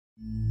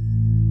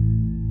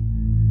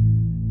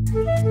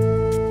And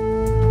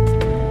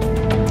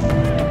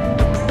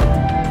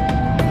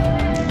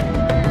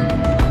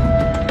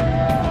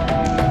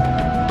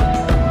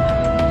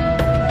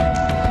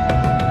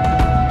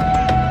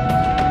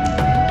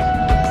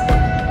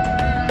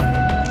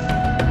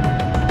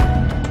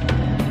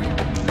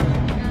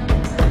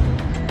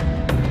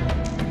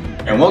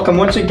welcome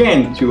once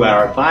again to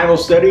our Bible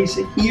studies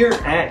here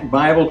at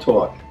Bible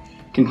Talk,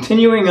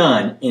 continuing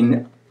on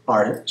in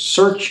our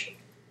search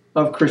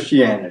of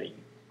Christianity.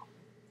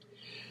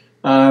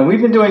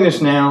 We've been doing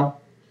this now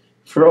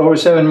for over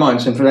 7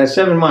 months, and for that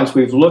 7 months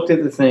we've looked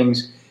at the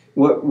things,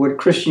 what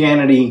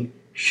Christianity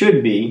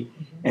should be,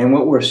 and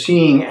what we're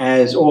seeing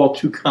as all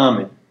too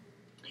common.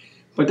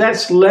 But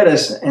that's led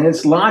us, and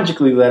it's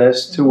logically led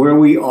us to where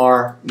we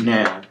are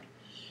now.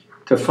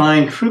 To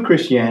find true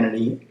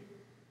Christianity,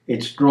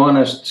 it's drawn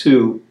us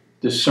to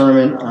the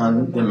Sermon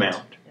on the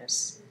Mount.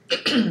 Yes.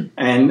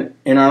 And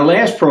in our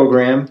last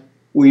program,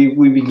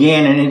 we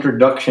began an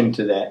introduction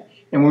to that.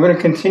 And we're going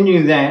to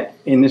continue that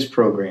in this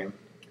program.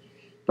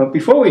 But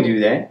before we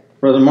do that,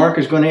 Brother Mark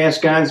is going to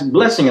ask God's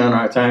blessing on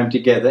our time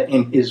together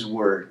in His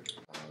Word.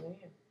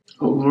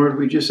 Oh Lord,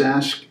 we just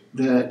ask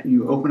that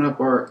you open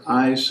up our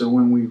eyes so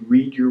when we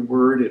read your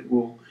Word, it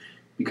will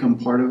become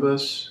part of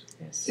us.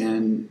 Yes.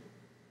 And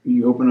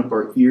you open up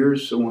our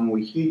ears so when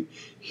we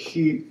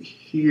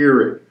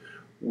hear it,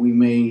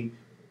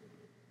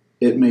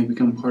 it may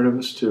become part of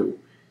us too.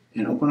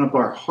 And open up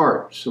our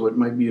heart so it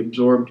might be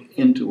absorbed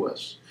into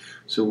us,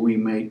 so we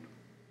may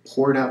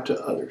pour it out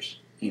to others.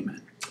 Amen.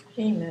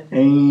 Amen.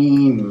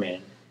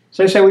 Amen.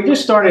 So I said, we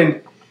just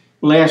started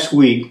last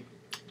week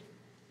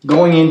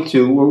going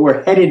into where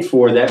we're headed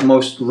for that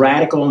most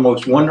radical,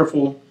 most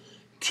wonderful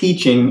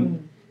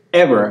teaching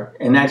ever,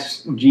 and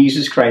that's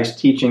Jesus Christ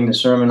teaching the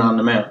Sermon on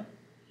the Mount.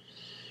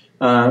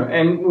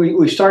 And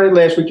we started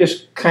last week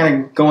just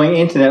kind of going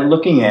into that,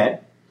 looking at,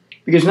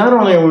 because not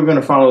only are we going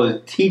to follow the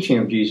teaching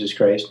of Jesus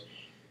Christ,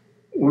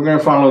 we're going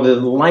to follow the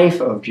life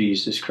of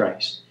Jesus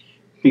Christ.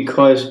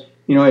 Because,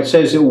 you know, it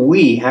says that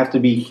we have to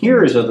be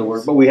hearers of the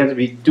Word, but we have to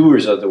be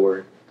doers of the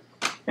Word.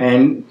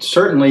 And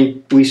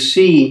certainly we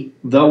see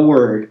the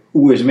Word,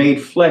 who was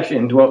made flesh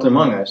and dwelt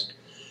among us.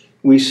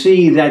 We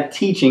see that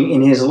teaching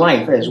in His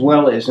life as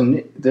well as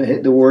in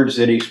the words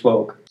that He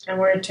spoke. And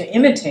we're to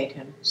imitate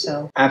Him,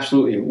 so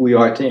Absolutely, we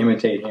are to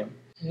imitate Him.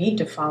 we need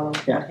to follow.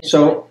 Yeah.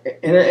 So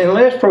in the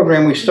last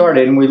program we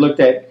started and we looked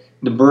at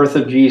the birth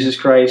of Jesus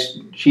Christ,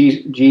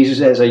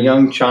 Jesus as a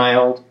young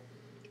child,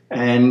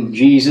 and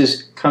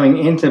Jesus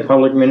coming into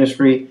public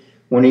ministry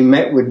when He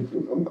met with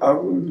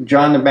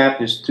John the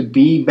Baptist to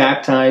be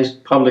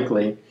baptized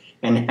publicly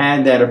and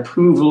had that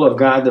approval of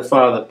God the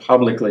Father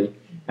publicly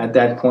at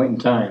that point in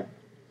time.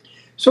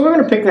 So we're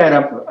going to pick that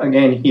up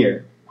again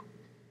here.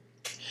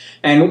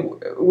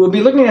 And we'll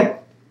be looking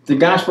at the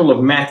Gospel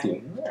of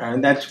Matthew.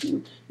 That's,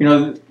 you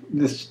know,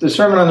 the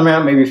Sermon on the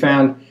Mount may be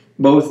found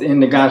both in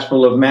the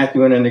Gospel of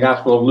Matthew and in the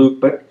Gospel of Luke.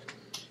 But,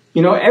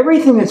 you know,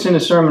 everything that's in the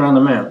Sermon on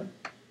the Mount,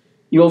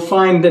 you'll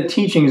find the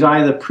teachings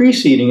either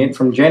preceding it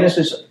from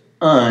Genesis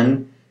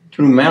on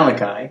through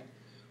Malachi,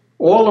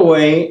 all the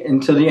way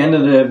until the end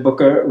of the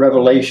book of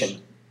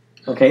Revelation.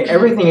 Okay,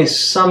 everything is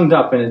summed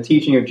up in the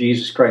teaching of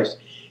Jesus Christ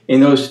in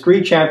those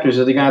 3 chapters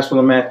of the Gospel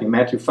of Matthew,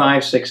 Matthew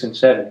 5, 6, and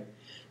 7.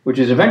 Which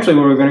is eventually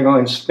where we're going to go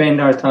and spend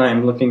our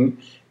time looking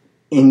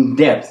in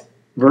depth,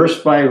 verse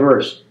by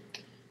verse,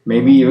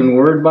 maybe even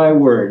word by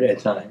word at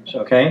times,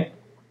 okay?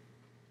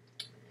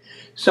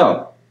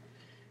 So,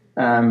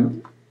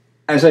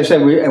 as I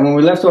said, when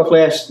we left off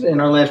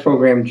in our last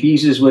program,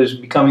 Jesus was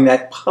becoming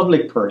that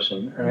public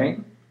person, all right?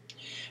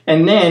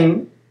 And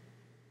then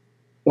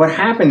what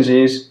happens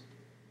is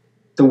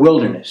the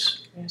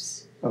wilderness,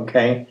 Yes.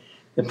 okay?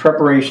 The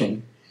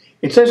preparation.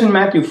 It says in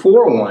Matthew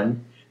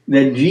 4:1,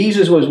 that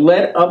Jesus was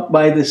led up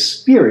by the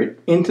Spirit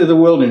into the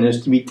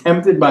wilderness to be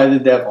tempted by the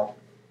devil.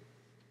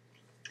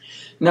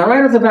 Now,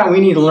 right off the bat, we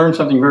need to learn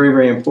something very,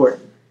 very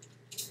important.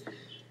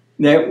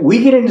 That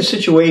we get into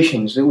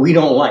situations that we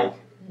don't like,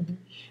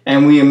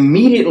 and we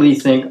immediately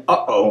think,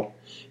 uh-oh,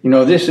 you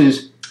know,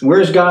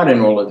 where's God in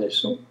all of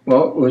this?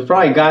 Well, it was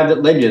probably God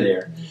that led you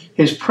there.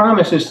 His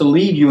promise is to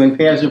lead you in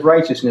paths of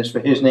righteousness for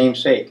His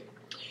name's sake.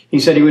 He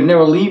said He would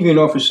never leave you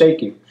nor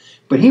forsake you.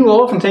 But He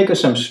will often take us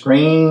some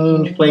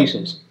strange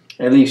places,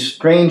 at least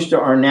strange to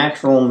our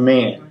natural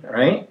man,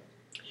 right?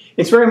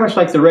 It's very much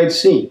like the Red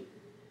Sea.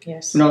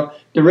 Yes. You know,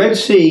 the Red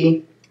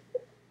Sea,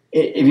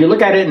 if you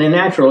look at it in the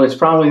natural, it's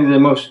probably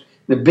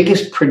the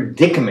biggest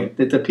predicament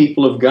that the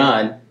people of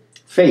God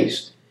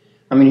faced.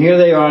 I mean, here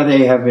they are,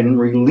 they have been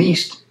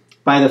released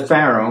by the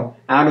Pharaoh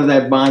out of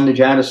that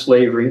bondage, out of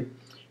slavery,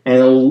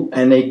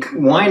 and they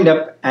wind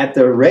up at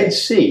the Red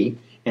Sea,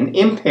 an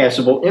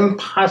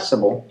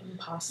impossible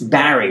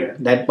barrier,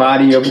 that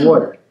body of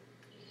water.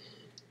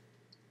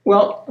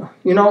 Well,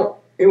 you know,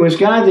 it was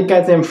God that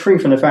got them free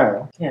from the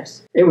Pharaoh.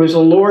 Yes. It was the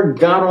Lord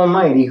God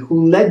Almighty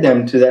who led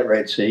them to that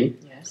Red Sea.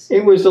 Yes.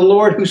 It was the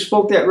Lord who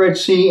spoke that Red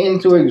Sea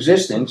into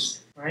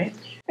existence. Right.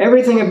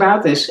 Everything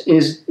about this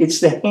it's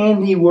the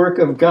handiwork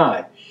of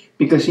God,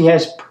 because He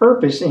has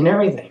purpose in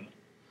everything.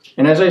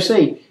 And as I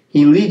say,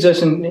 He leads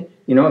us in,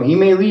 he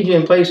may lead you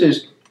in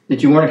places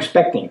that you weren't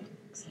expecting.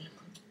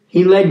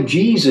 He led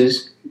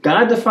Jesus,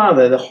 God the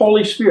Father, the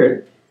Holy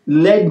Spirit,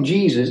 led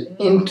Jesus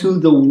into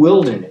the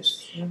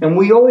wilderness. And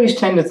we always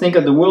tend to think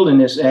of the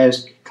wilderness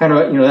as kind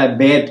of, that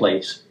bad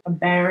place. A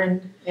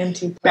barren,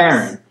 empty place.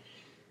 Barren.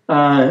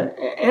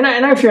 And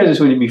I've shared this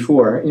with you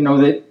before,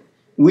 that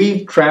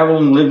we've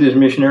traveled and lived as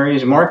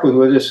missionaries. Mark was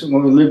with us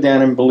when we lived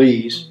down in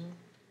Belize.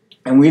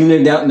 And we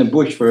lived out in the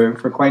bush for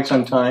quite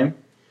some time.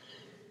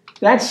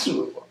 That's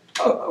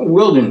a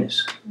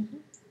wilderness.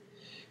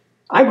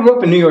 I grew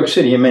up in New York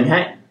City, in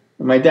Manhattan.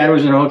 My dad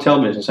was in the hotel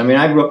business.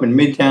 I grew up in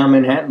Midtown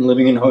Manhattan,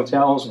 living in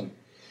hotels.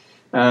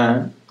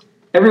 And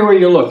everywhere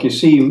you look, you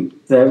see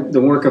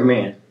the work of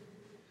man.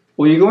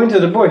 Well, you go into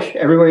the bush,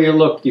 everywhere you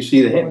look, you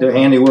see the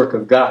handiwork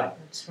of God.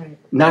 That's right.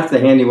 Not the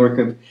handiwork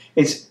of...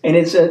 It's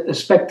a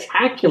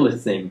spectacular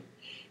thing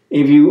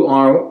if you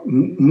are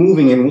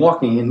moving and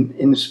walking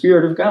in the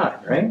Spirit of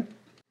God, right?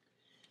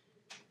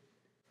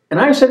 And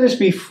I've said this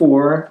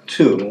before,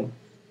 too.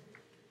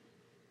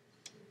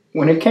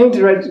 When it came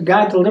to Red,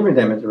 God delivered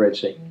them at the Red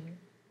Sea.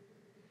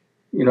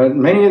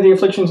 Many of the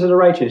afflictions of the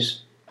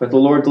righteous, but the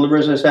Lord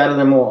delivers us out of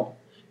them all.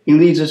 He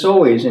leads us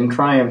always in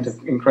triumph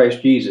in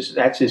Christ Jesus.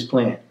 That's His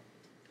plan.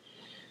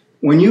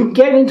 When you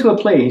get into a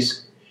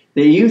place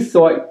that you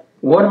thought,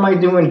 what am I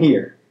doing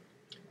here?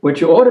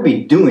 What you ought to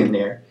be doing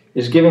there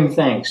is giving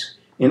thanks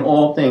in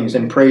all things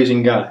and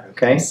praising God,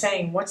 okay?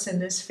 Saying, what's in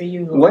this for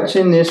you, Lord? What's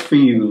in this for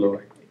you,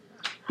 Lord?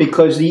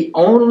 Because the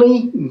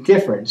only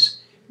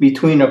difference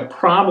between a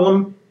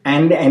problem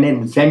and an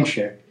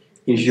adventure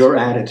is your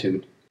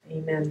attitude.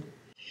 Amen.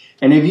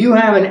 And if you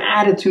have an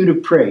attitude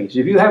of praise,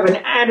 if you have an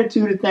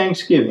attitude of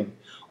thanksgiving,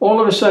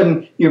 all of a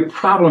sudden your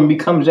problem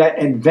becomes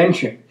that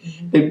adventure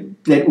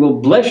that will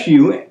bless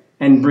you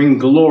and bring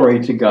glory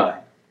to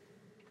God.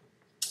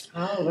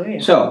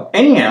 Hallelujah. So,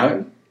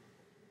 anyhow,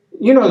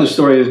 you know the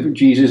story of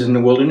Jesus in the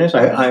wilderness,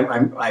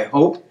 I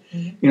hope.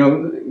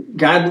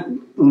 God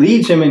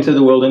leads him into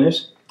the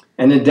wilderness,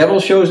 and the devil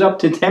shows up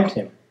to tempt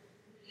him.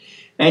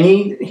 And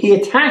he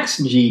attacks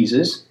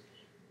Jesus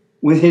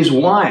with his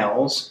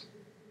wiles.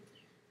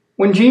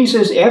 When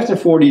Jesus, after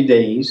 40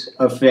 days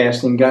of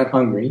fasting, got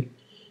hungry,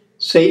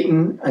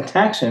 Satan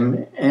attacks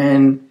him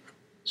and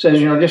says,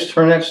 just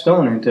turn that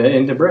stone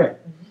into bread.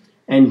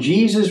 And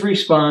Jesus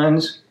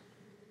responds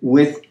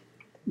with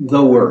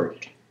the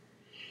word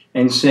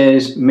and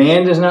says,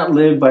 man does not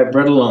live by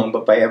bread alone,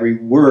 but by every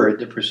word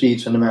that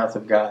proceeds from the mouth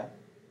of God.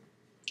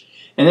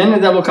 And then the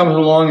devil comes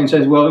along and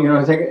says, well,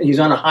 he's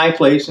on a high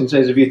place and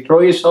says, if you throw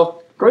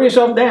yourself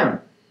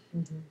down.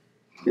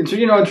 It's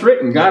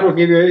written, God will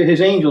give you His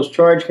angels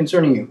charge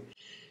concerning you.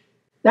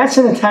 That's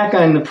an attack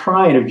on the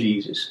pride of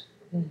Jesus.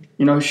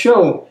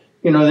 Show,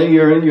 that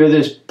you're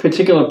this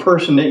particular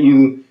person that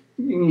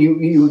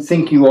you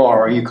think you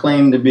are or you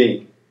claim to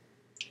be.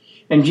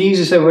 And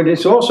Jesus said, well,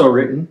 it's also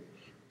written,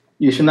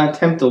 you shall not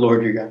tempt the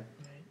Lord your God.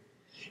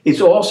 It's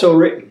also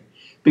written.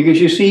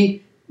 Because you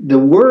see, the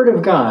Word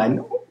of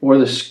God, or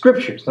the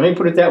Scriptures, let me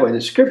put it that way,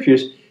 the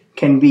Scriptures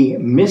can be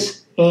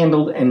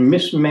mishandled and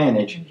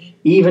mismanaged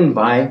even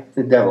by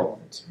the devil.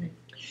 That's right.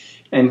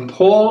 And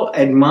Paul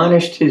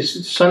admonished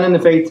his son in the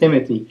faith,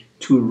 Timothy,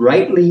 to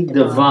rightly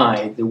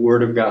divide the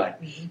Word of God.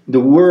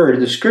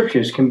 The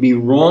Scriptures can be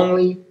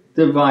wrongly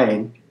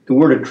divided. The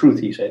word of truth,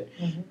 he said.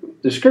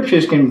 The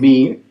Scriptures can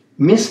be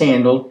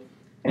mishandled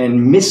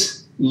and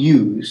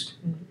misused.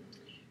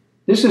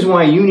 This is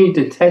why you need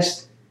to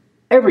test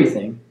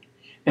everything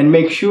and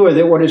make sure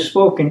that what is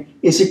spoken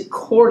is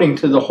according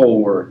to the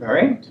whole Word, all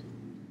right?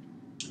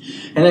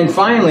 And then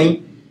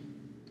finally,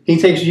 he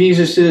takes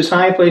Jesus to this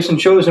high place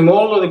and shows him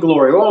all of the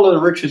glory, all of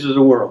the riches of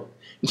the world.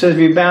 He says, if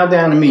you bow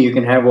down to me, you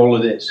can have all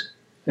of this.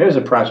 There's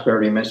a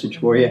prosperity message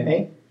for you,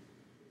 hey?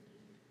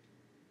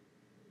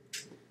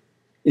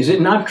 Is it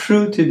not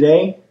true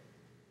today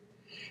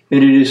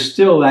that it is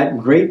still that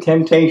great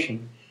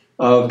temptation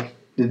of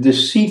the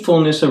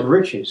deceitfulness of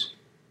riches?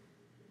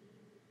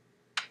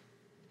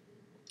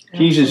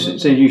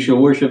 Jesus said you shall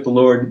worship the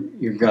Lord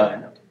your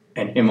God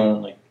and Him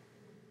only.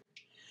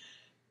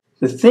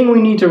 The thing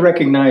we need to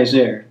recognize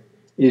there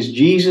is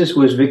Jesus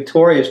was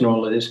victorious in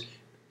all of this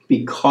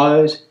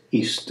because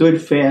He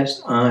stood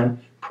fast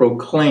on,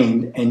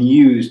 proclaimed, and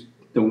used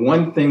the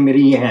one thing that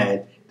He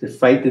had to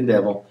fight the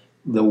devil,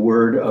 the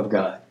Word of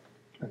God.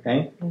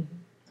 Okay?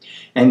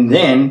 And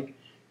then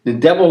the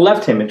devil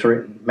left him, it's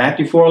written.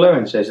 Matthew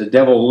 4:11 says, the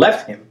devil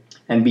left him,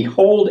 and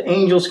behold,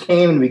 angels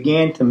came and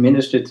began to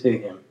minister to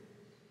him.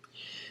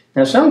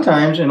 Now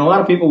sometimes, and a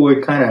lot of people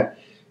would kind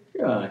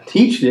of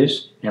teach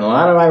this, and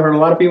I've heard a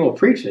lot of people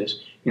preach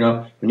this,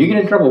 when you get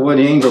in trouble, well,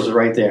 the angels are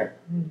right there.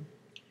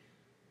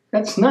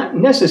 That's not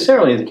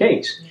necessarily the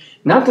case.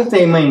 Not that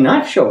they may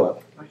not show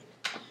up,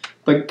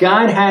 but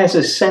God has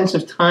a sense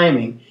of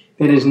timing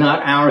that is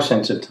not our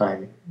sense of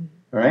timing.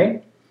 All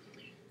right?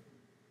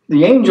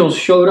 The angels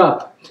showed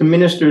up to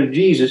minister to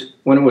Jesus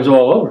when it was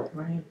all over.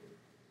 Right.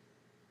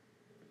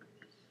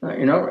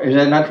 Is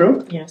that not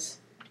true? Yes.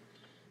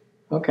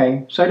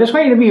 Okay, so I just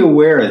want you to be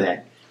aware of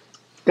that.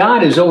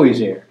 God is always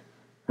there.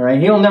 All right?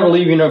 He'll never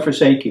leave you nor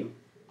forsake you.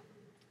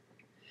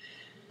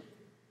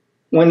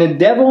 When the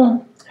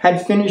devil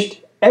had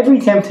finished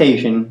every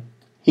temptation,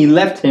 he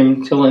left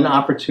him till an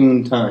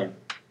opportune time.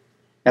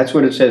 That's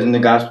what it says in the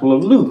Gospel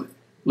of Luke,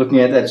 looking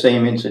at that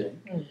same incident.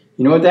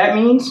 You know what that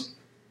means?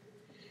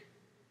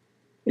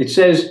 It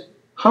says,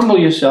 humble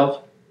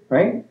yourself,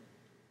 right?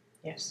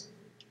 Yes.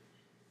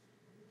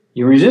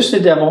 You resist the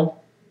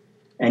devil,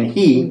 and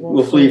he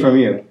will flee from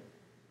you.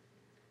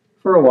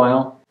 For a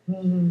while.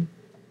 Mm-hmm.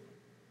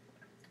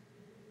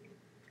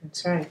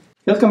 That's right.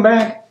 He'll come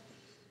back.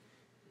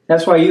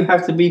 That's why you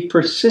have to be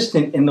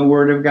persistent in the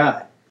Word of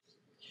God.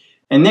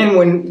 And then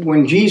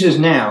when Jesus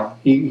now,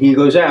 he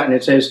goes out and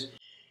it says,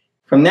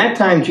 from that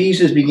time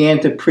Jesus began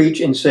to preach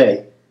and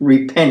say,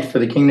 repent, for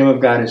the kingdom of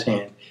God is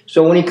hand.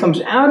 So when he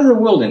comes out of the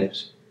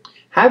wilderness,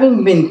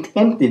 having been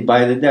tempted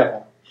by the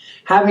devil,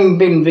 having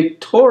been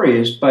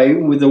victorious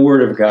with the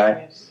Word of God,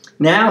 Yes.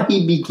 now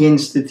he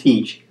begins to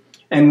teach.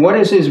 And what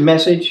is his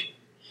message?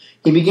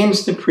 He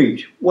begins to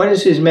preach. What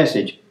is his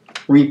message?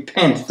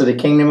 Repent, for the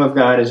kingdom of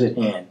God is at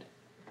hand.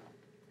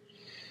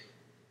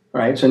 All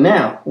right, so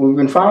now we've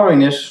been following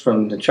this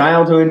from the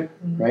childhood,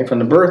 right, from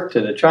the birth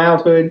to the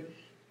childhood.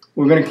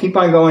 We're going to keep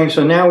on going.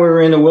 So now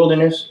we're in the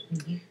wilderness.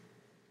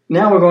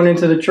 Now we're going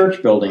into the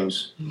church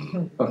buildings,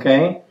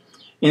 okay?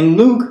 In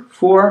Luke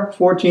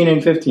 4:14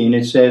 and 15,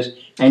 it says,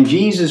 and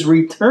Jesus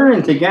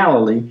returned to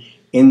Galilee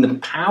in the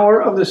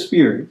power of the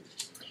Spirit,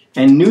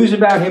 and news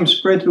about him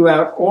spread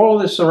throughout all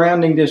the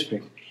surrounding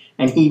district.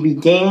 And he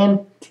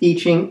began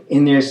teaching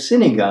in their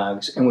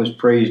synagogues and was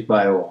praised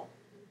by all.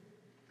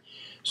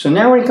 So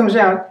now when he comes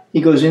out,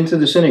 he goes into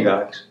the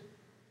synagogues,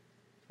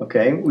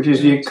 okay, which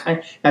is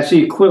that's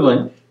the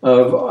equivalent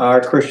of our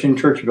Christian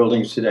church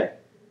buildings today.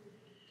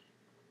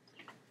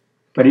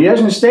 But he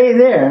doesn't stay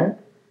there.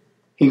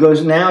 He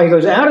goes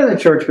out of the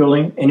church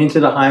building and into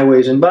the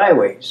highways and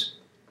byways.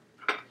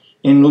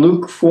 In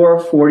Luke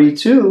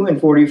 4:42 and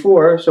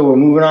 44, so we're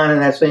moving on in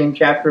that same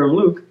chapter of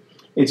Luke,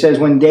 it says,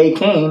 when day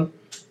came,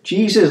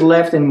 Jesus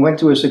left and went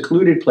to a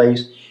secluded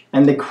place,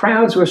 and the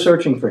crowds were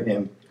searching for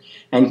him,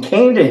 and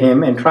came to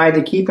him and tried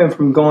to keep him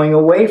from going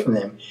away from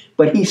them.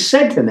 But he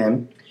said to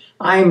them,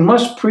 I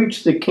must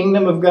preach the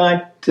kingdom of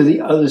God to the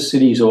other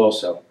cities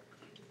also.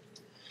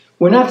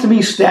 We're not to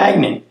be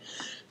stagnant.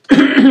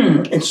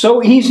 It's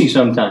so easy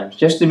sometimes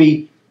just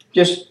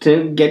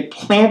to get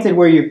planted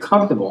where you're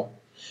comfortable.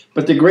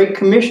 But the Great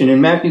Commission in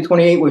Matthew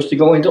 28 was to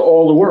go into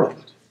all the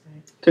world.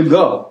 To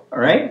go, all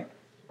right?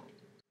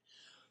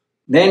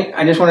 Then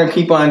I just want to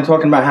keep on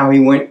talking about how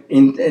he went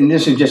in, and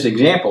this is just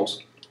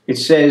examples. It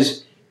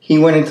says he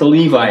went into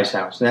Levi's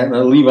house. That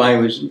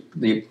Levi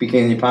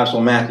became the Apostle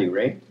Matthew,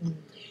 right?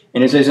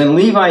 And it says, and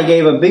Levi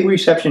gave a big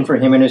reception for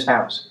him in his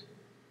house.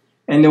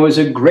 And there was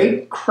a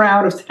great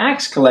crowd of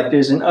tax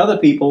collectors and other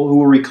people who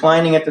were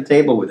reclining at the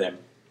table with him.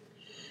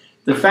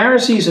 The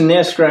Pharisees and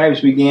their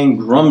scribes began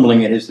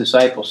grumbling at his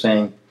disciples,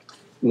 saying,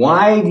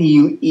 why do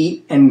you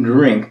eat and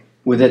drink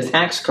with the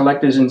tax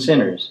collectors and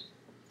sinners?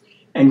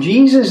 And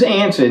Jesus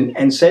answered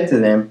and said to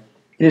them,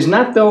 it is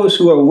not those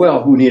who are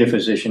well who need a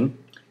physician,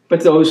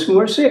 but those who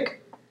are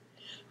sick.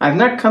 I have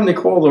not come to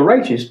call the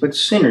righteous, but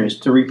sinners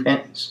to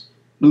repentance.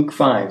 Luke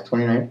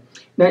 5:29.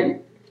 Now,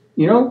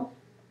 you know,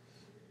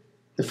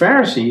 the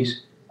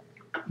Pharisees,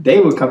 they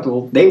were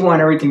comfortable. They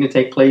want everything to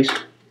take place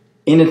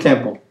in the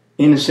temple,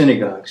 in the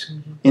synagogues,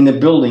 in the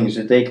buildings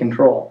that they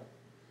control.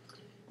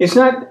 It's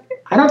not,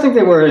 I don't think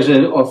they were as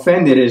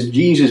offended as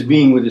Jesus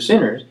being with the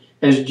sinners,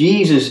 as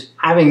Jesus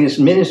having this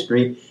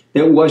ministry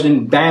that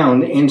wasn't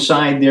bound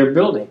inside their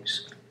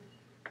buildings.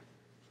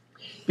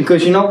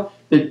 Because, you know,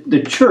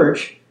 the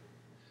church,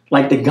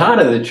 like the God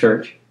of the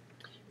church,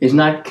 is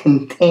not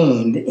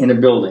contained in a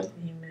building.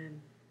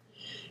 Amen.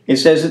 It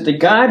says that the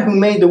God who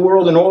made the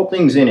world and all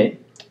things in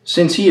it,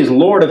 since he is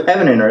Lord of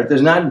heaven and earth,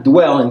 does not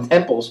dwell in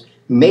temples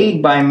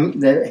made by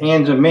the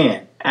hands of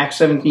man. Acts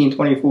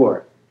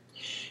 17:24.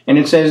 And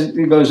it says,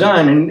 it goes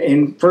on,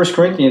 in 1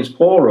 Corinthians,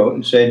 Paul wrote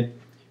and said,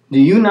 do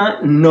you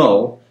not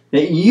know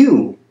that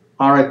you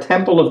are a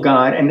temple of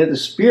God and that the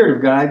Spirit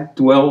of God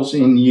dwells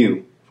in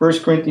you? 1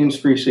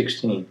 Corinthians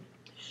 3:16.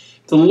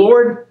 The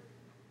Lord,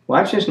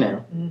 watch this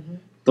now,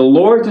 the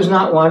Lord does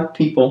not want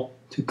people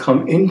to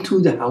come into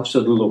the house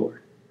of the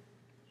Lord.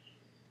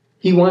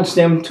 He wants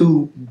them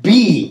to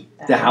be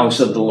the house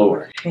of the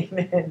Lord.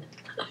 Amen.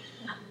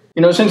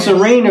 You know, since the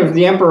reign of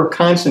the Emperor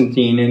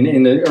Constantine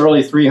in the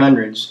early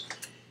 300s,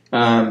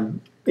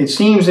 it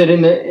seems that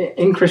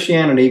in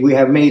Christianity we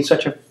have made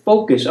such a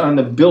focus on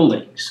the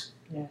buildings,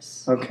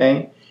 Yes.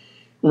 okay,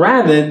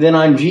 rather than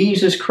on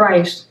Jesus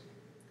Christ,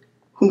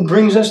 who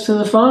brings us to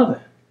the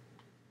Father.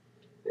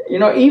 You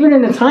know, even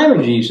in the time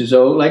of Jesus,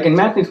 though, like in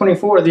Matthew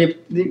 24,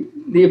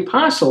 the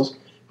apostles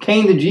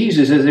came to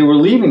Jesus as they were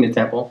leaving the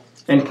temple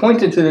and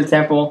pointed to the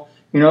temple,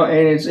 you know,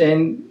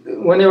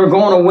 and when they were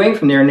going away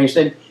from there,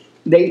 and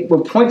they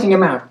were pointing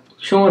him out,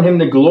 showing him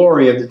the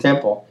glory of the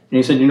temple. And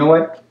he said, you know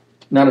what?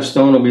 Not a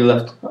stone will be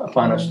left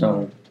upon a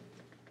stone.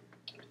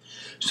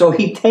 So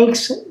he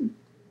takes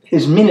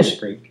his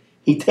ministry,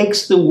 he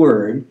takes the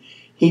word,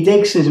 He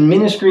takes his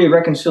ministry of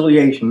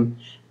reconciliation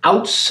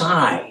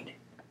outside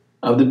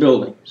of the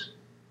buildings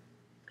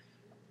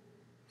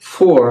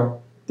for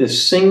the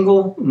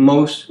single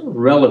most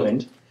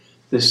relevant,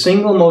 the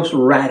single most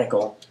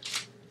radical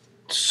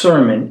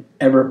sermon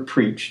ever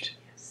preached.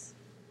 Yes.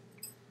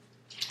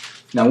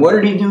 Now, what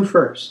did he do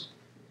first?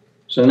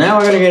 So now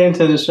we're going to get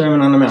into the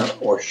Sermon on the Mount,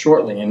 or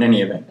shortly in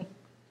any event.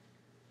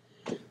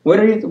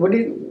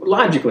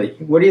 Logically,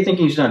 what do you think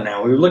he's done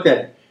now? We've looked at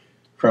it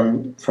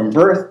from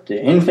birth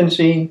to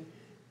infancy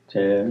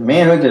to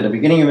manhood to the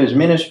beginning of his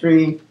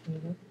ministry,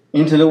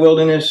 into the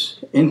wilderness,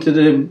 into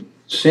the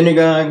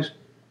synagogues,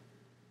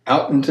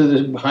 out into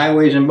the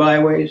highways and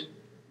byways.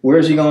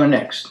 Where's he going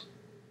next?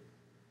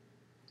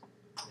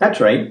 That's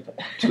right,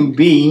 to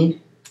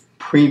be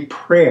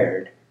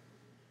prepared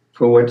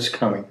for what's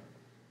coming.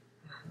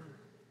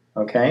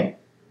 Okay?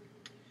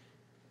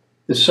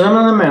 The Sermon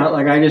on the Mount,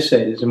 like I just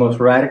said, is the most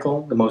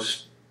radical, the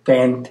most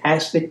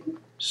fantastic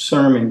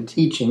sermon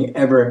teaching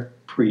ever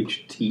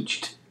preached.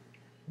 Teached.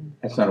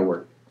 That's not a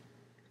word.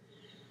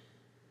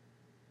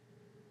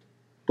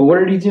 But what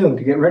did he do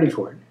to get ready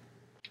for it?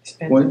 He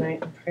spent the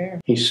night in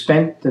prayer. He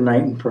spent the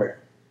night in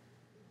prayer.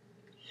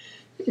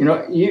 You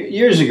know,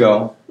 years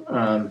ago,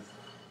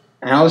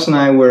 Alice and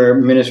I were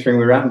ministering.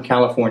 We were out in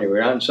California. We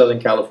were out in Southern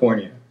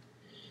California.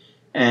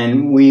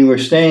 And we were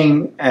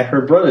staying at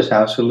her brother's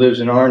house, who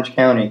lives in Orange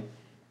County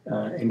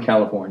in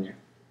California.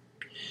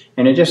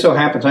 And it just so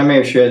happens, I may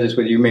have shared this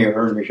with you, you may have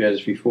heard me share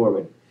this before,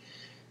 but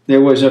there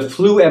was a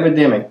flu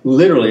epidemic,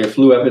 literally a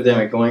flu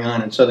epidemic going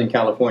on in Southern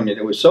California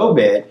that was so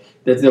bad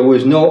that there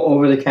was no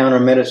over-the-counter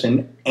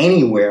medicine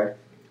anywhere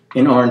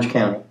in Orange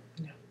County.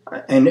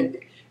 No. And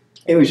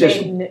it was just...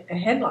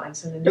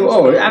 headlines in the news.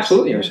 Oh,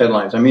 absolutely, it was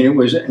headlines. I mean, it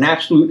was an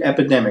absolute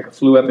epidemic, a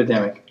flu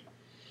epidemic.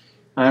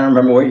 I don't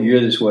remember what year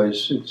this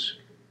was. It's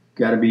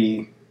got to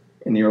be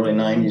in the early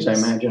 90s, I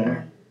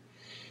imagine.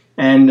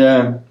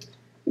 And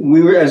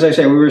we were, as I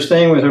say, we were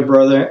staying with her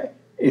brother.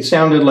 It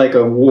sounded like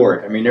a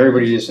ward. I mean,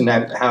 everybody just in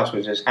that house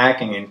was just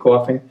hacking and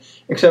coughing,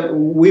 except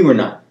we were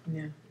not.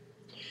 Yeah.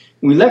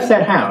 We left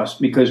that house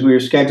because we were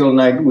scheduled,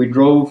 and we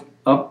drove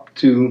up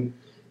to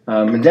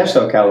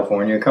Modesto,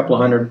 California, a couple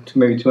of hundred,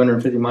 maybe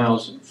 250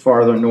 miles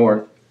farther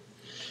north,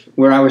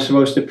 where I was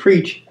supposed to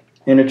preach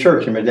in a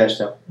church in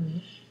Modesto. Mm-hmm.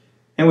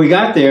 And we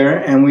got there,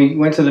 and we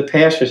went to the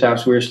pastor's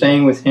house. We were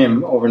staying with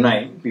him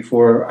overnight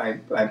before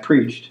I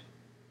preached.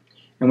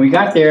 And we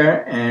got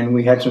there, and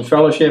we had some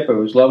fellowship. It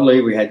was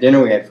lovely. We had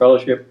dinner. We had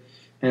fellowship.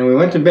 And we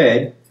went to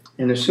bed.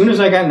 And as soon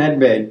as I got in that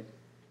bed,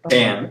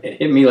 bam, it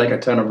hit me like a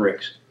ton of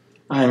bricks.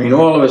 I mean,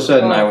 all of a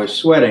sudden, I was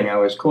sweating. I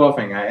was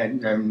coughing. I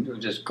was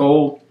just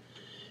cold.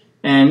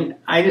 And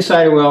I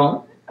decided,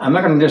 well, I'm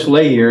not going to just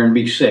lay here and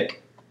be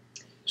sick.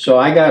 So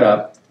I got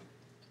up,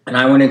 and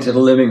I went into the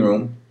living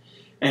room,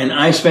 and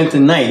I spent the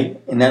night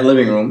in that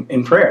living room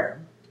in prayer.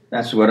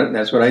 That's what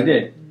I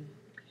did.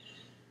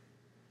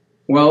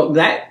 Well,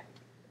 that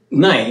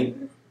night,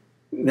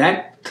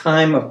 that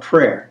time of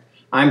prayer,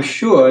 I'm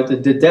sure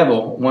that the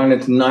devil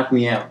wanted to knock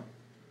me out.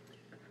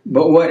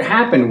 But what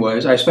happened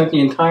was I spent the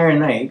entire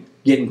night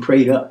getting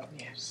prayed up.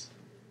 Yes.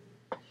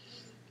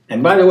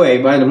 And by the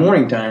way, by the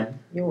morning time,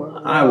 you were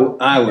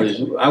I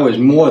was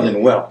more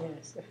than well.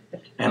 Yes.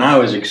 And I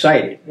was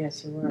excited.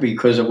 Yes, you were.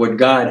 Because of what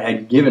God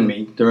had given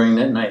me during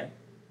that night.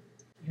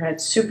 You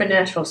had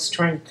supernatural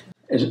strength.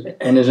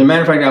 And as a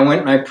matter of fact, I went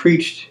and I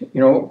preached,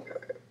 you know,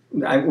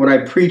 what I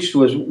preached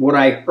was what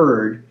I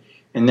heard,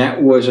 and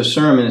that was a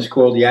sermon. It's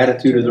called The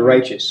Attitude of the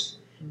Righteous.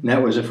 And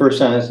that was the first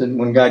time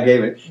when God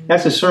gave it.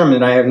 That's a sermon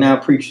that I have now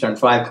preached on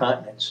 5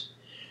 continents.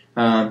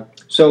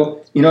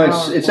 So, you know,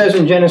 it says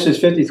in Genesis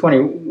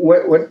 50:20,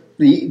 what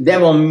the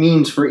devil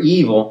means for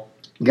evil,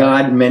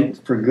 God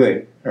meant for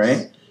good,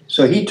 right?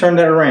 So he turned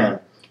that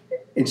around.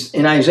 It's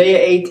in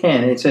Isaiah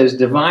 8:10, it says,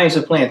 devise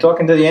a plan,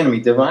 talking to the enemy,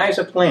 devise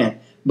a plan,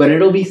 but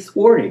it'll be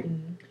thwarted.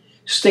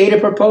 State a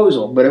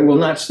proposal, but it will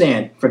not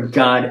stand, for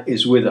God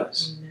is with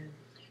us. Amen.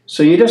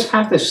 So you just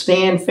have to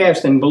stand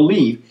fast and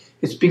believe.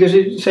 It's because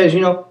it says,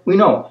 you know, we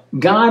know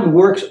God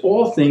works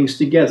all things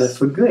together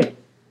for good.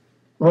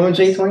 Romans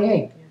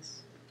 8:28.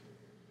 Yes.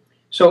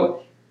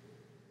 So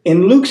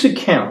in Luke's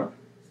account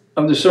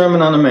of the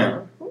Sermon on the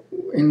Mount,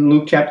 in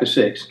Luke chapter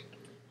 6,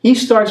 he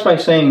starts by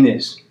saying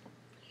this.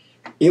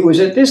 It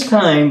was at this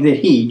time that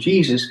he,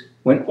 Jesus,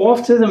 went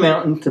off to the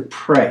mountain to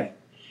pray.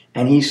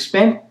 And he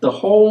spent the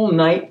whole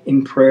night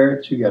in prayer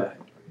to God.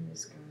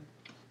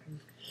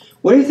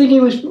 What do you think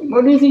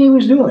he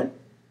was doing?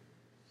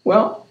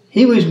 Well,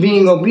 he was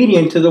being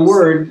obedient to the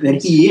word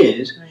that he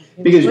is,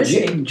 because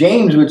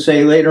James would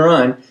say later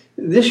on,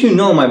 "This you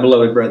know, my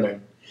beloved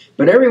brethren,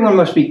 but everyone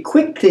must be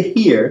quick to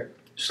hear,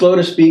 slow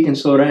to speak, and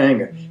slow to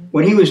anger."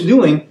 What he was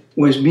doing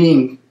was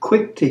being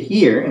quick to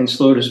hear and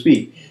slow to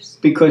speak,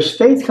 because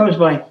faith comes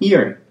by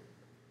hearing.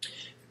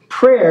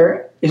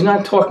 Prayer is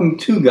not talking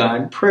to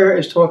God. Prayer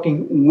is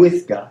talking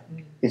with God.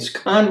 It's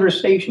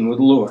conversation with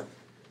the Lord.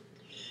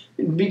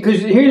 Because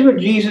here's what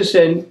Jesus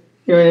said, and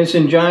it's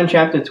in John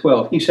chapter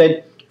 12. He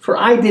said, "For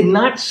I did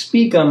not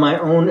speak on my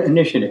own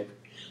initiative,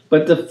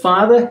 but the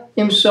Father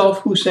himself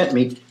who sent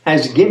me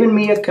has given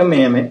me a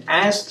commandment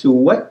as to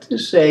what to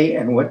say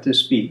and what to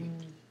speak.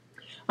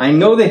 I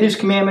know that his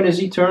commandment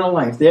is eternal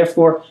life.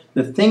 Therefore,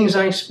 the things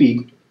I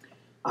speak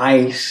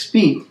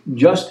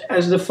just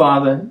as the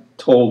Father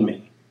told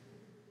me.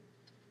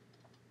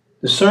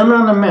 The Sermon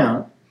on the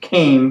Mount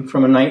came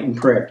from a night in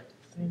prayer.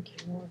 Thank you,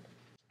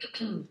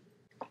 Lord.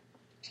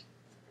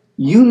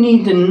 You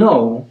need to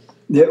know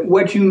that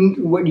what you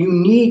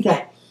need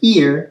to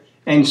hear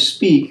and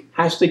speak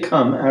has to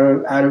come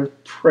out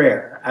of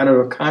prayer, out of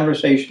a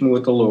conversation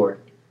with the Lord.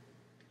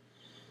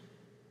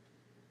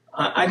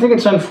 I think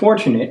it's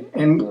unfortunate,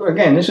 and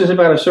again, this is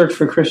about a search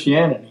for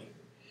Christianity,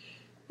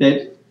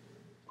 that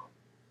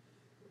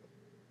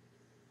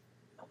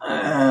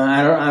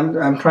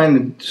I'm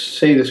trying to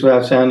say this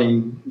without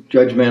sounding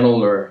judgmental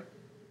or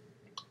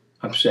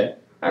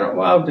upset.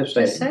 I'll just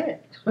say Say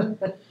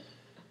it.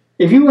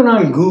 If you went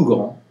on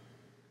Google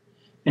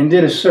and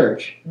did a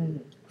search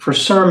for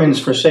sermons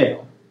for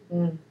sale,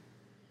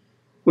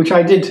 which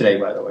I did today,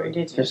 by the way,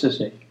 just to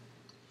see,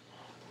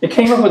 it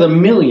came up with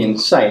 1 million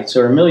sites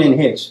or 1 million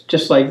hits,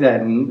 just like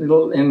that, in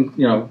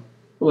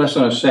less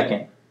than a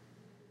second.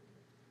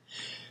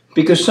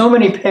 Because so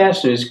many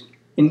pastors,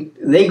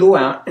 they go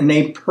out and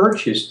they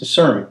purchase the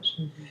sermons.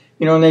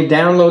 And they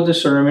download the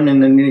sermon,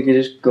 and then you can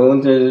just go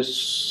into the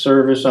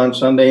service on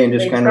Sunday and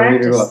just kind of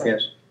read it off.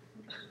 Yes.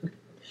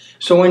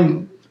 So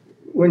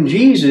when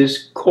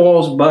Jesus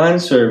calls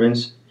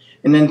bondservants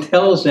and then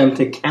tells them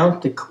to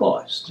count the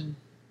cost,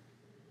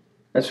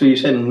 that's what you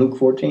said in Luke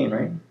 14,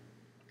 right?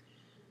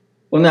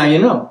 Well, now you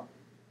know.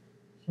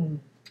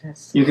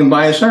 Yes. You can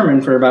buy a sermon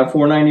for about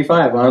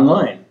 $4.95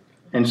 online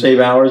and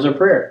save hours of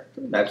prayer.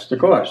 That's the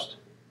cost.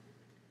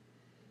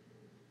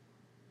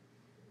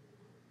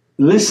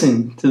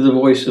 Listen to the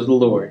voice of the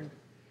Lord.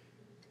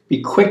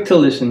 Be quick to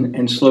listen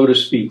and slow to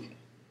speak.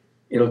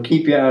 It'll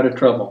keep you out of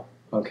trouble,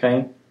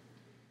 okay?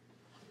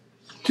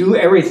 Do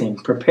everything.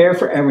 Prepare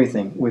for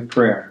everything with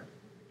prayer.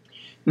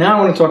 Now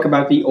I want to talk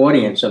about the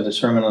audience of the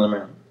Sermon on the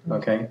Mount,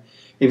 okay?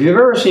 If you've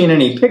ever seen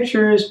any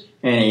pictures,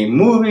 any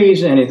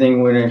movies,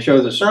 anything when it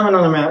shows the Sermon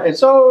on the Mount,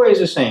 it's always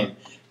the same.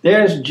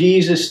 There's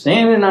Jesus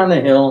standing on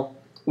the hill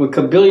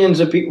with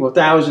billions of people,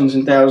 thousands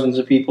and thousands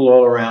of people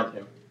all around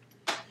him.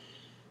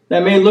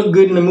 That may look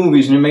good in the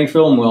movies and it may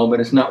film well, but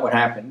it's not what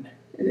happened.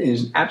 It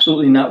is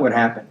absolutely not what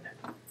happened.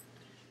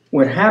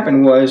 What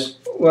happened was,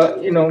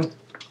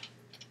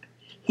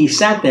 he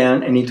sat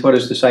down and he taught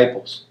his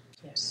disciples.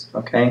 Yes.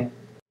 Okay?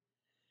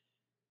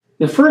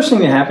 The first thing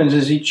that happens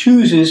is he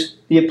chooses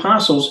the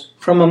apostles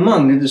from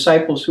among the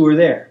disciples who were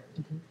there.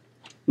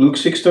 Luke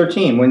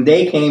 6:13, when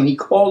day came, he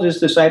called his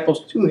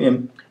disciples to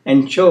him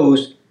and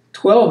chose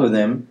 12 of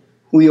them,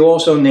 who he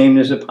also named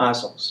as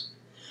apostles.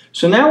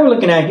 So now we're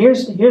looking at,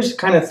 here's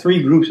kind of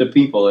 3 groups of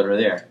people that are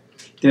there.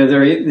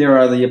 There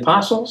are the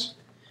apostles,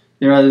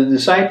 there are the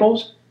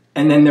disciples,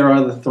 and then there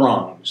are the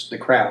throngs, the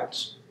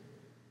crowds.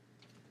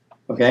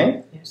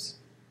 Okay? Yes.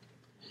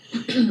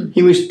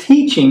 He was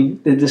teaching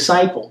the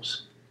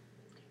disciples.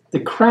 The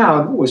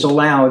crowd was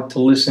allowed to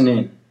listen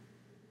in.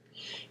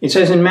 It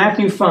says in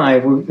Matthew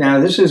 5, now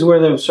this is where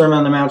the Sermon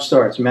on the Mount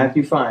starts,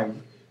 Matthew 5,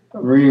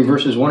 reading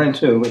verses 1 and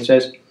 2, it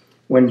says,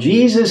 when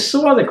Jesus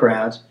saw the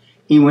crowds,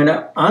 he went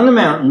up on the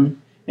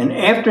mountain, and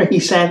after he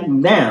sat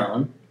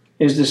down,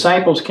 his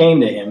disciples came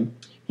to him.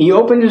 He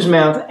opened his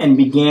mouth and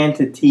began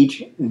to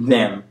teach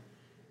them,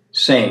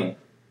 saying,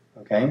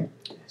 okay?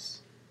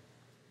 Yes.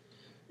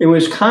 It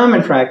was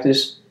common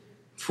practice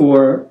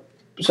for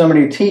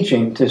somebody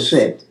teaching to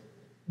sit,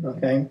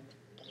 okay?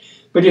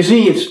 But you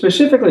see, it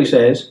specifically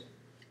says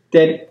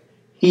that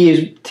he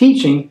is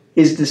teaching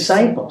his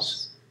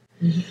disciples.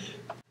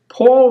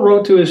 Paul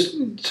wrote to his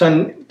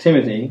son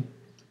Timothy,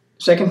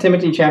 2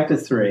 Timothy chapter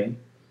 3,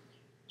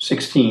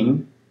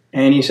 16,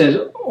 and he says,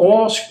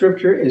 all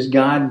scripture is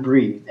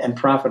God-breathed and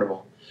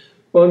profitable.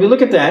 Well, if you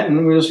look at that,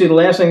 and we'll see the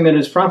last thing that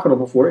it's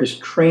profitable for is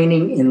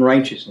training in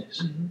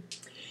righteousness.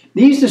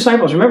 These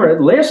disciples, remember,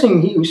 the last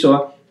thing we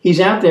saw,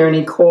 he's out there and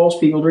he calls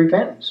people to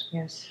repentance.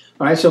 Yes.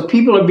 All right, so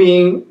people are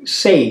being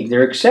saved.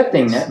 They're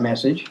accepting that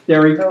message.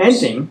 They're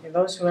repenting.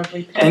 Those who have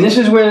repented. And this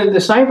is where the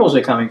disciples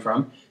are coming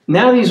from.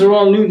 Now these are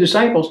all new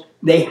disciples.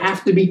 They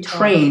have to be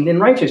trained in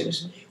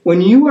righteousness.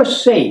 When you are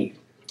saved,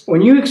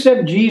 when you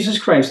accept Jesus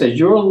Christ as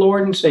your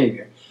Lord and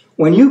Savior,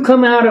 when you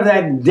come out of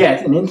that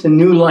death and into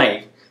new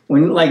life,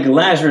 when like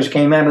Lazarus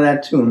came out of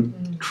that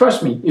tomb,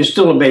 trust me, you're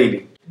still a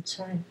baby. That's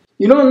right.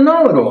 You don't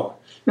know it all.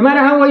 No matter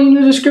how well you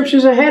knew the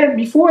scriptures ahead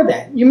before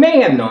that. You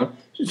may have known.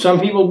 Some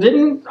people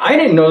didn't. I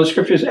didn't know the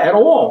scriptures at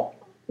all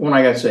when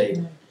I got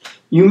saved.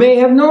 You may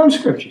have known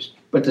scriptures,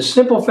 but the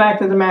simple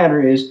fact of the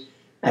matter is,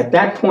 at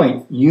that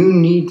point, you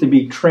need to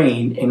be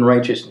trained in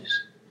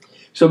righteousness.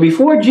 So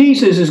before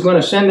Jesus is going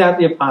to send out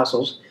the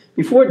apostles,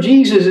 before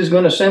Jesus is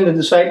going to send the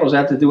disciples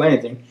out to do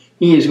anything,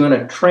 he is going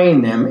to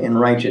train them in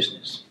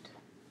righteousness.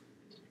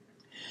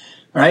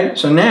 All right?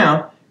 So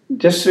now,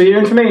 just for your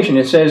information,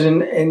 it says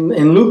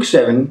in Luke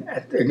 7,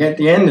 at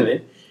the end of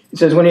it, it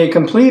says, when he had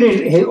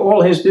completed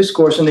all his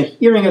discourse in the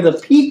hearing of the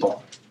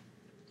people,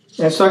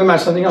 that's talking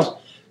about something else,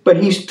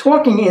 but he's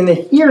talking in the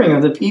hearing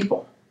of the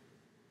people.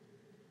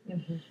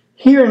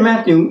 Here in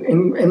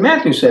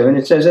Matthew 7,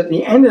 it says at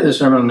the end of the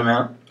Sermon on the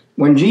Mount,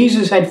 when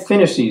Jesus had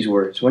finished these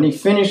words, when he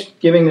finished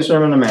giving the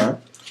Sermon on the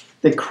Mount,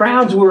 the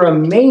crowds were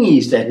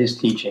amazed at his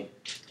teaching,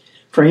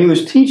 for he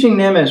was teaching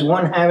them as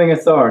one having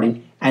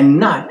authority and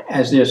not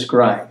as their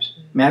scribes.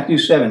 Matthew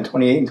 7,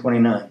 28 and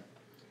 29.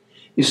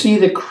 You see,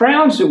 the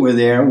crowds that were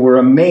there were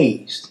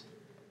amazed,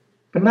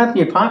 but not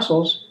the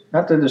apostles,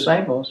 not the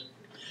disciples.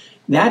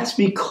 That's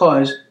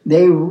because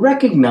they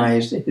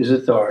recognized his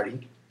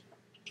authority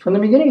from the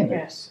beginning of it.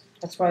 Yes,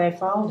 that's why they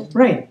followed him.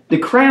 Right. The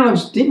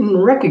crowds didn't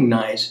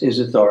recognize his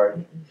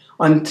authority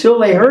until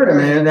they heard him,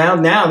 and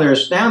now they're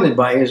astounded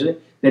by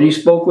that he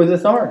spoke with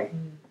authority.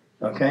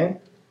 Okay?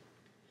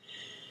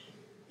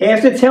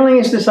 After telling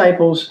his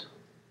disciples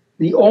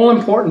the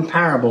all-important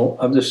parable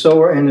of the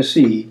sower and the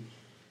seed,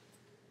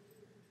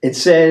 it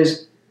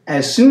says,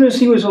 as soon as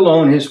he was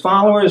alone, his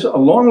followers,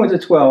 along with the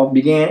 12,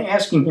 began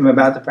asking him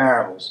about the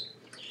parables.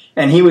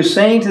 And he was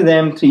saying to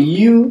them, to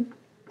you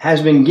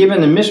has been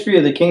given the mystery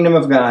of the kingdom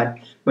of God,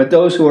 but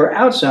those who are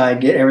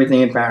outside get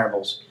everything in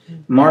parables.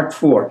 Mark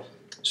 4.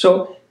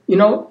 So,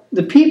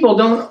 the people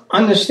don't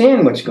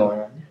understand what's going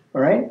on,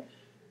 all right?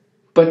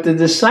 But the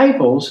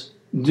disciples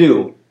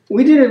do.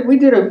 We did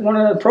one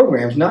of the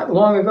programs not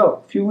long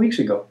ago, a few weeks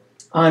ago,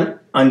 on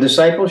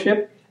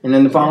discipleship, and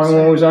then the following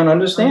one was on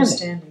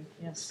understanding.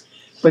 Yes.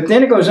 But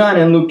then it goes on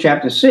in Luke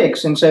chapter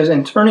 6 and says,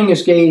 and turning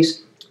his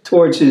gaze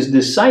towards his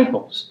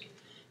disciples,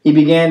 he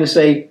began to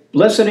say,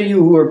 blessed are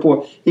you who are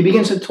poor. He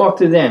begins to talk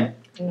to them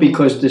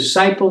because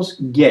disciples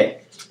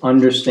get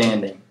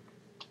understanding.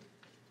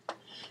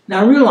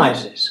 Now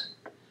realize this.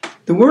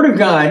 The Word of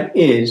God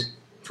is,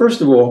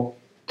 first of all,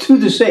 to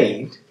the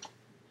saved.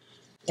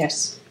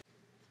 Yes.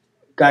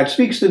 God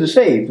speaks to the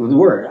saved with the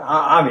Word,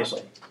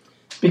 obviously.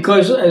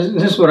 Because,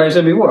 this is what I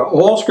said before,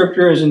 all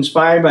Scripture is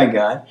inspired by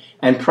God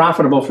and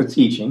profitable for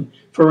teaching,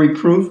 for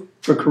reproof,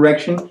 for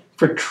correction,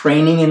 for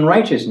training in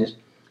righteousness,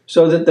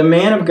 so that the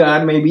man of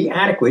God may be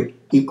adequate,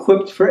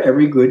 equipped for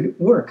every good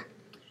work.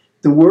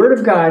 The Word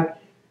of God,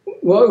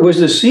 well, it was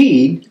the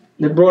seed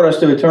that brought us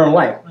to eternal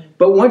life.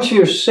 But once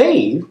you're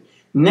saved,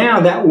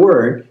 now that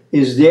Word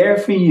is there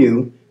for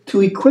you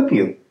to equip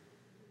you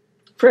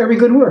for every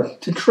good work,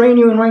 to train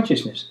you in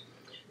righteousness,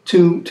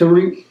 to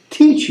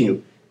teach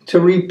you, to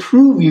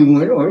reprove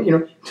you,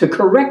 or to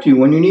correct you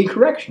when you need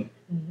correction.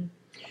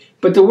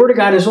 But the Word of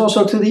God is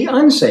also to the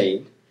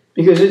unsaved,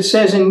 because it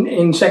says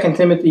in 2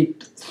 Timothy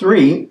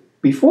 3,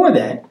 before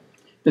that,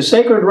 the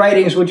sacred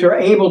writings which are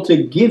able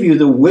to give you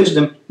the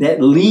wisdom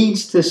that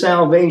leads to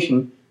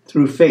salvation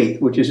through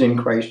faith, which is in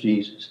Christ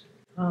Jesus.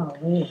 Oh,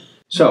 yeah.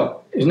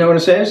 So, isn't that what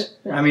it says?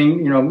 I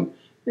mean,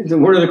 the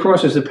word of the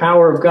cross is the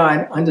power of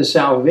God unto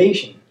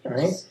salvation, all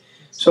right?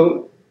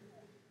 So,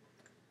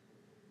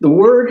 the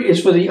word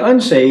is for the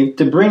unsaved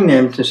to bring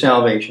them to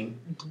salvation.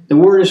 The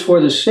word is for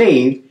the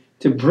saved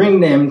to bring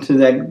them to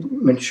that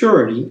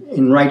maturity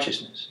in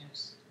righteousness.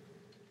 Yes.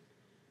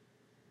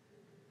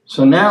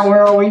 So now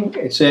where are we?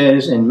 It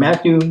says in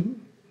Matthew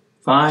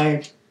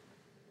 5,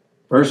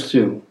 verse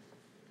 2,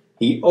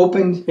 he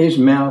opened his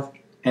mouth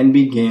and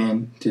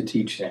began to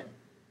teach them.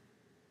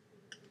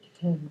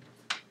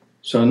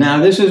 So now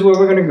this is where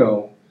we're going to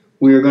go.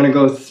 We are going to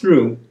go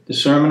through the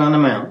Sermon on the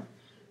Mount,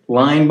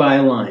 line by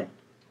line.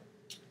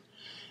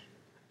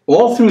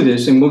 All through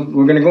this, and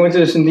we're going to go into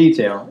this in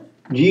detail,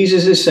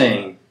 Jesus is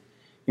saying,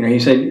 he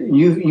said,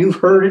 you've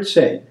heard it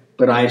said,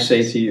 but I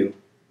say to you.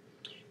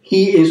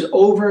 He is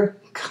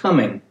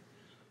overcoming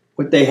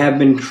what they have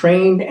been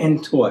trained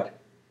and taught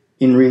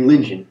in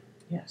religion.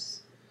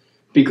 Yes.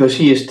 Because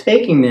he is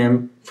taking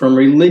them from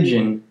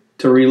religion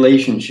to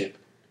relationship.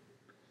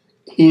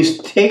 He is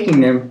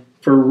taking them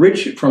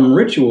from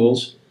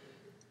rituals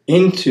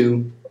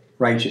into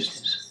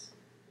righteousness.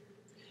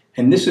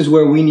 And this is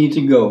where we need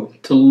to go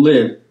to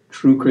live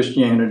true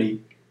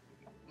Christianity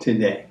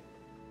today.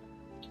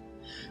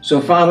 So,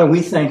 Father,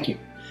 we thank you.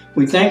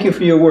 We thank you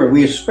for your word.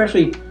 We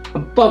especially,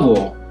 above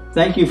all,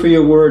 thank you for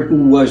your word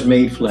who was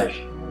made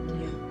flesh,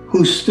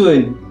 who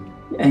stood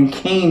and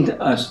came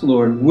to us,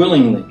 Lord,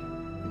 willingly.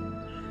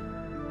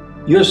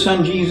 Your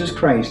Son, Jesus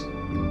Christ,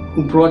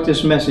 who brought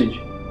this message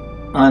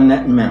on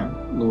that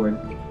mount, Lord,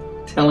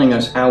 telling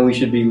us how we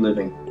should be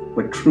living,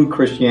 what true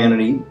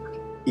Christianity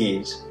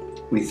is.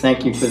 We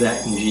thank you for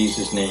that in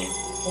Jesus' name.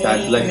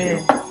 God bless you.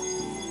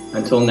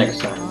 Until next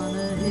time. On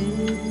a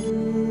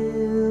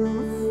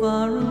hill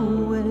far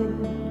away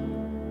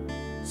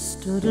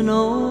stood an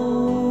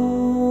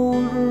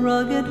old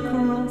rugged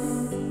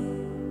cross,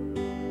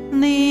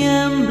 the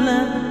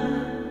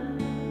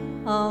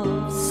emblem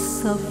of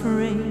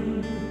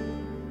suffering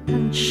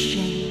and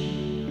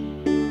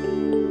shame.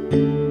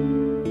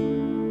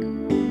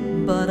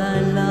 But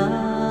I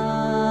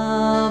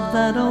love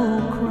that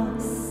old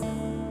cross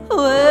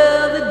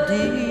where the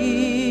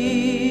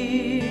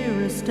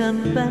dearest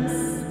and best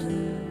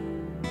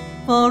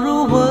for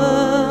a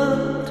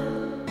world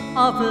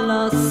of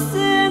lost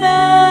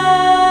sinners